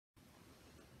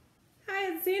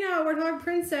it's Zena, Warthog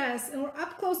Princess, and we're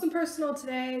up close and personal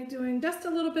today doing just a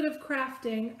little bit of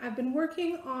crafting. I've been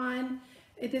working on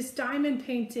this diamond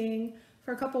painting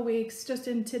for a couple weeks, just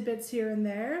in tidbits here and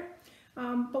there.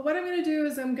 But what I'm going to do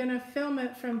is I'm going to film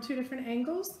it from 2 different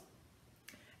angles,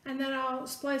 and then I'll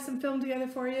splice some film together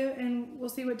for you, and we'll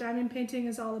see what diamond painting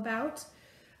is all about.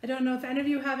 I don't know if any of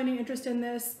you have any interest in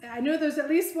this. I know there's at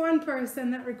least one person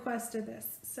that requested this,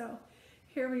 so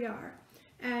here we are.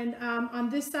 And on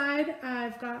this side,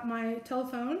 I've got my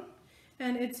telephone,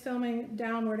 and it's filming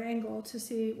downward angle to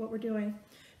see what we're doing.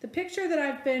 The picture that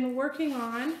I've been working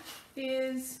on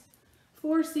is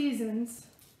 4 seasons,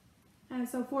 and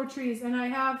so 4 trees, and I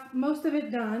have most of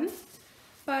it done.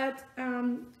 But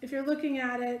if you're looking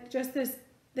at it, just this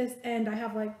end, I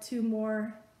have like 2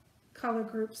 more color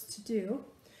groups to do.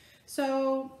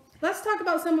 So let's talk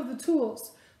about some of the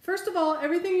tools. First of all,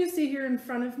 everything you see here in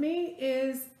front of me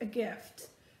is a gift.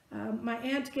 My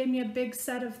aunt gave me a big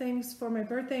set of things for my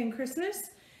birthday and Christmas,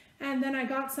 and then I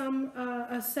got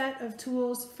a set of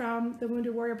tools from the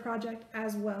Wounded Warrior Project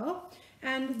as well.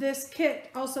 And this kit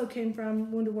also came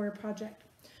from Wounded Warrior Project.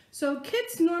 So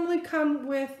kits normally come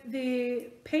with the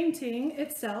painting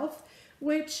itself,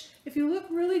 which if you look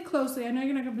really closely, I know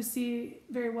you're not going to see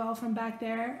very well from back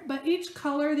there, but each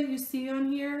color that you see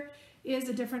on here is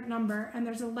a different number, and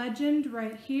there's a legend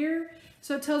right here.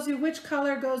 So it tells you which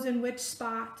color goes in which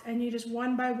spot, and you just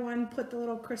one by one put the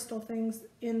little crystal things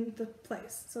in the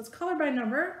place. So it's color by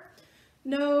number.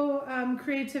 No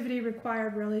creativity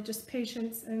required really, just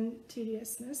patience and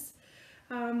tediousness.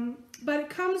 But it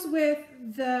comes with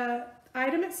the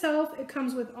item itself. It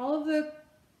comes with all of the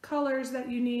colors that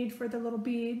you need for the little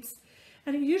beads.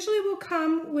 And it usually will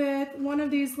come with one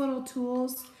of these little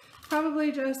tools,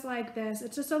 probably just like this.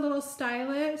 It's just a little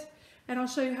stylet, and I'll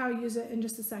show you how to use it in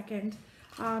just a second.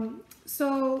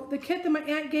 So the kit that my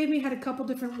aunt gave me had a couple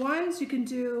different ones. You can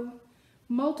do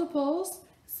multiples.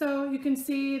 So you can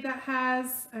see that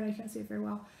has, I can't see it very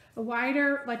well, a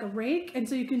wider, like a rake, and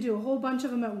so you can do a whole bunch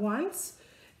of them at once.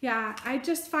 Yeah, I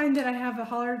just find that I have a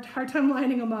hard time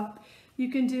lining them up. You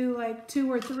can do like 2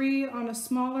 or 3 on a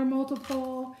smaller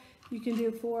multiple. You can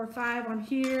do 4 or 5 on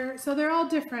here. So they're all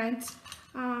different,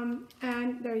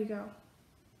 and there you go.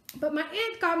 But my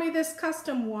aunt got me this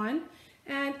custom one.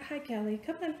 And hi Kelly,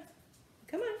 come on,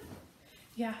 come on.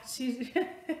 Yeah, she's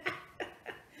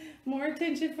more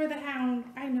attention for the hound,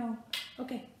 I know.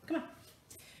 Okay, come on.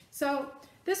 So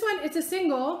this one, it's a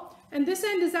single, and this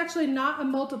end is actually not a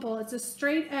multiple. It's a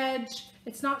straight edge.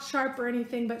 It's not sharp or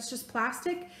anything, but it's just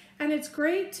plastic. And it's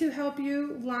great to help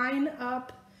you line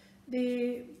up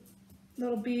the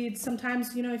little beads.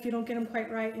 Sometimes, you know, if you don't get them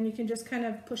quite right, and you can just kind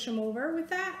of push them over with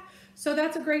that. So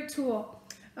that's a great tool.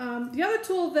 The other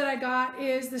tool that I got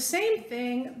is the same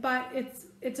thing, but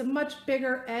it's a much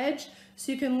bigger edge,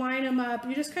 so you can line them up.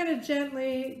 You just kind of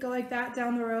gently go like that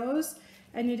down the rows,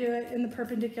 and you do it in the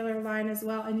perpendicular line as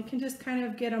well, and you can just kind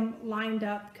of get them lined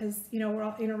up, because you know we're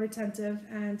all anal retentive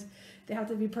and they have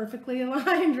to be perfectly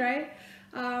aligned, right?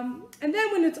 And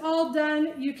then when it's all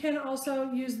done, you can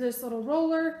also use this little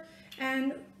roller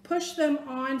and push them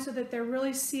on so that they're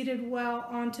really seated well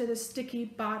onto the sticky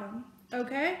bottom.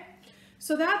 Okay?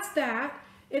 So that's that.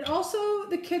 It also,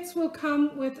 the kits will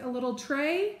come with a little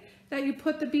tray that you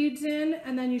put the beads in,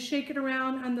 and then you shake it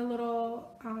around, and the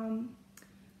little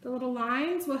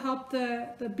lines will help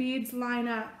the beads line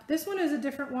up. This one is a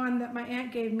different one that my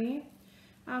aunt gave me,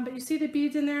 but you see the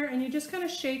beads in there, and you just kind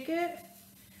of shake it,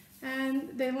 and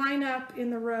they line up in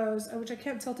the rows, which I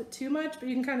can't tilt it too much, but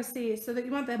you can kind of see, so that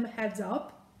you want them heads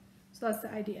up. So that's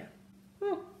the idea.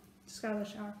 Whew, just got out of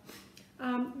the shower.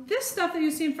 This stuff that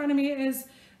you see in front of me is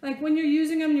like when you're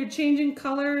using them, you're changing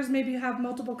colors, maybe you have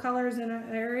multiple colors in an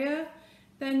area,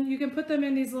 then you can put them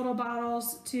in these little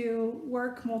bottles to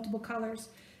work multiple colors.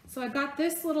 So I got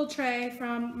this little tray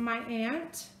from my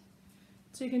aunt,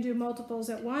 so you can do multiples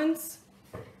at once.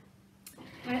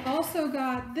 I also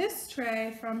got this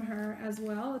tray from her as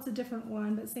well. It's a different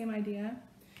one, but same idea.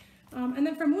 And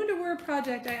then from Wounded Warrior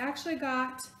Project, I actually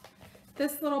got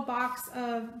this little box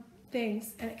of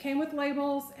things, and it came with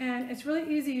labels, and it's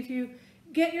really easy. If you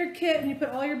get your kit and you put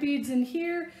all your beads in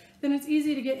here, then it's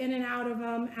easy to get in and out of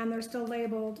them, and they're still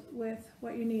labeled with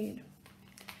what you need.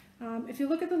 If you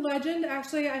look at the legend,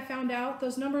 actually I found out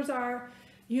those numbers are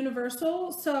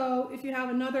universal, so if you have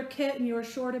another kit and you are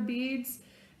short of beads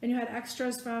and you had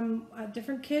extras from a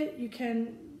different kit, you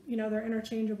can, you know, they're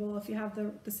interchangeable if you have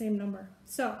the same number.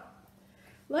 So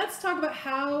let's talk about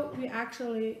how we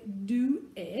actually do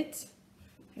it.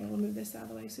 Okay, we'll move this out of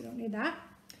the way so you don't need that.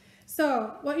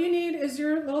 So what you need is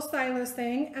your little stylus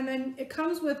thing, and then it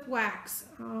comes with wax.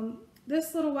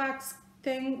 This little wax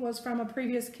thing was from a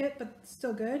previous kit, but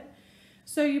still good.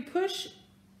 So you push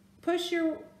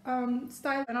your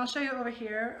style, and I'll show you over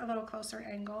here, a little closer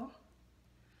angle.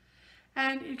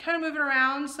 And you kind of move it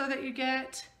around so that you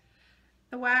get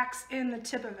the wax in the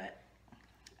tip of it.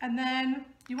 And then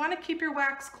you want to keep your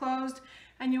wax closed,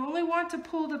 and you only want to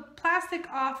pull the plastic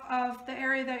off of the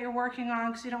area that you're working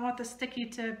on because you don't want the sticky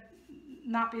to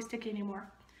not be sticky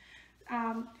anymore.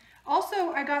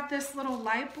 Also, I got this little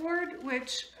light board,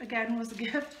 which again was a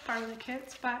gift, part of the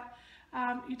kits, but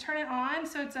you turn it on,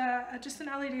 so it's just an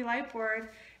LED light board,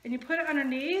 and you put it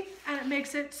underneath, and it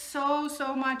makes it so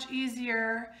much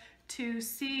easier to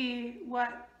see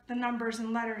what the numbers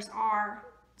and letters are,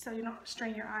 so you don't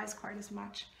strain your eyes quite as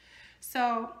much.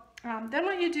 So then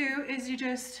what you do is you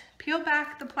just peel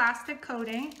back the plastic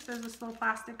coating. So there's this little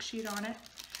plastic sheet on it.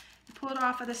 You pull it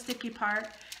off of the sticky part,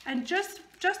 and just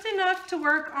enough to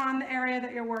work on the area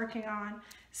that you're working on.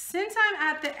 Since I'm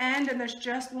at the end and there's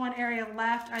just one area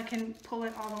left, I can pull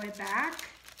it all the way back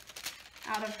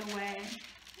out of the way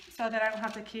so that I don't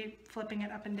have to keep flipping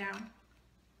it up and down.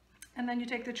 And then you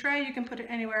take the tray, you can put it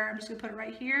anywhere. I'm just gonna put it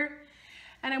right here.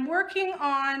 And I'm working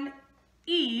on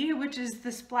E, which is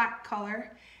this black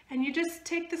color. And you just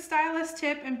take the stylus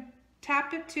tip and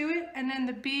tap it to it, and then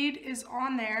the bead is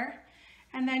on there.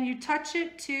 And then you touch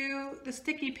it to the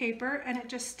sticky paper and it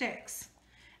just sticks.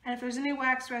 And if there's any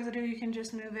wax residue, you can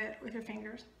just move it with your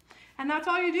fingers. And that's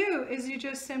all you do, is you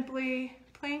just simply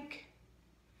plink,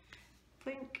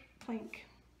 plink, plink.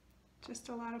 Just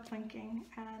a lot of plinking,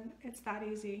 and it's that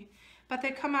easy. But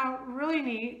they come out really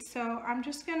neat, so I'm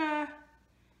just gonna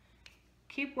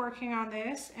keep working on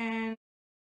this. And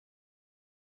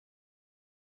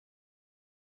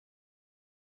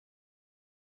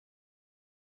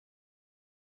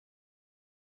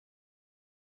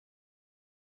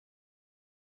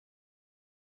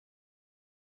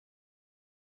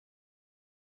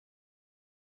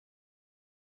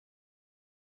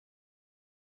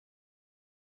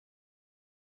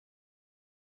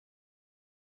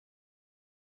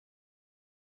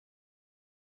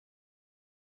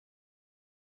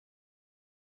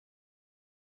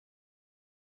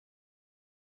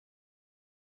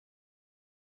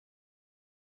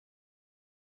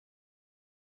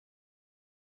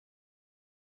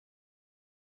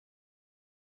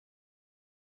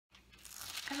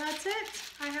that's it.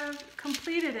 I have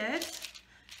completed it.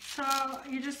 So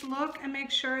you just look and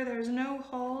make sure there's no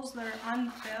holes that are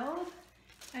unfilled.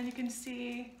 And you can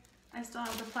see I still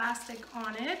have the plastic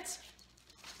on it.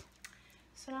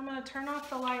 So I'm gonna turn off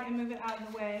the light and move it out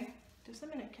of the way. Just a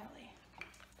minute, Kelly.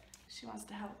 She wants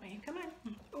to help me. Come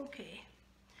on. Okay.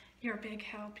 You're a big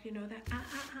help, you know that.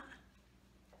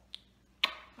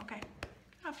 Okay.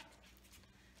 Up.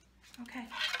 Okay.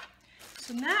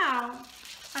 So now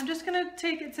I'm just gonna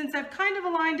take it, since I've kind of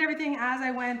aligned everything as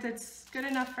I went, it's good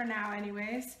enough for now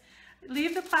anyways.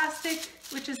 Leave the plastic,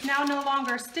 which is now no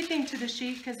longer sticking to the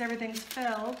sheet because everything's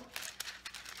filled.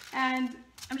 And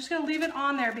I'm just gonna leave it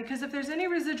on there because if there's any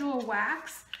residual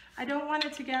wax, I don't want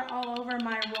it to get all over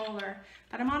my roller.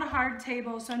 But I'm on a hard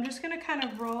table, so I'm just gonna kind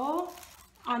of roll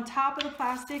on top of the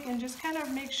plastic and just kind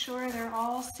of make sure they're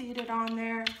all seated on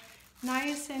there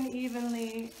nice and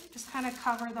evenly. Just kind of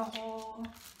cover the whole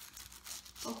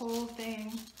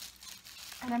thing.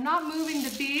 And I'm not moving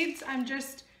the beads, I'm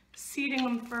just seating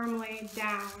them firmly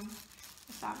down,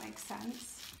 if that makes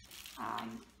sense.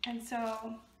 And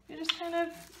so you just kind of,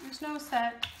 there's no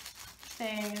set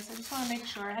thing, I just want to make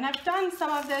sure. And I've done some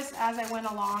of this as I went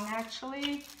along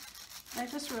actually. I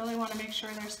just really want to make sure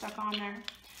they're stuck on there.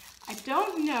 I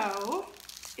don't know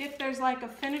if there's like a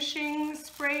finishing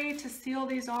spray to seal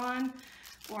these on,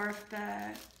 or if the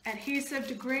adhesive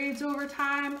degrades over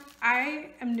time. I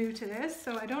am new to this,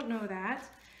 so I don't know that,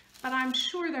 but I'm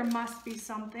sure there must be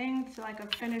something to like a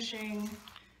finishing,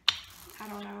 I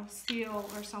don't know, seal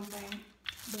or something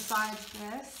besides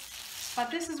this. But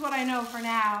this is what I know for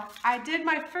now. I did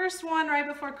my first one right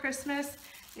before Christmas.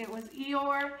 It was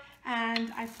Eeyore,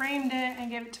 and I framed it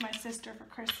and gave it to my sister for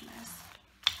Christmas.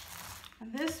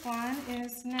 And this one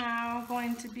is now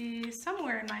going to be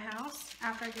somewhere in my house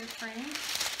after I get it framed.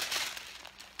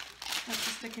 That's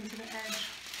just sticking to the edge.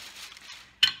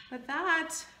 But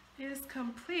that is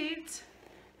complete.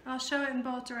 I'll show it in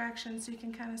both directions so you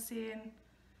can kind of see in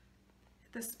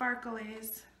the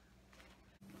sparklies.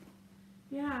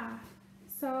 Yeah,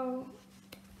 so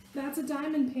that's a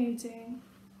diamond painting,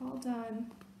 all done.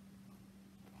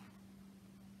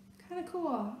 Kind of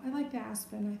cool. I like the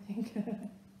aspen, I think.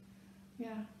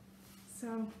 Yeah,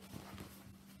 so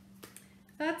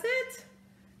that's it.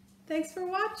 Thanks for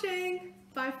watching.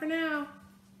 Bye for now.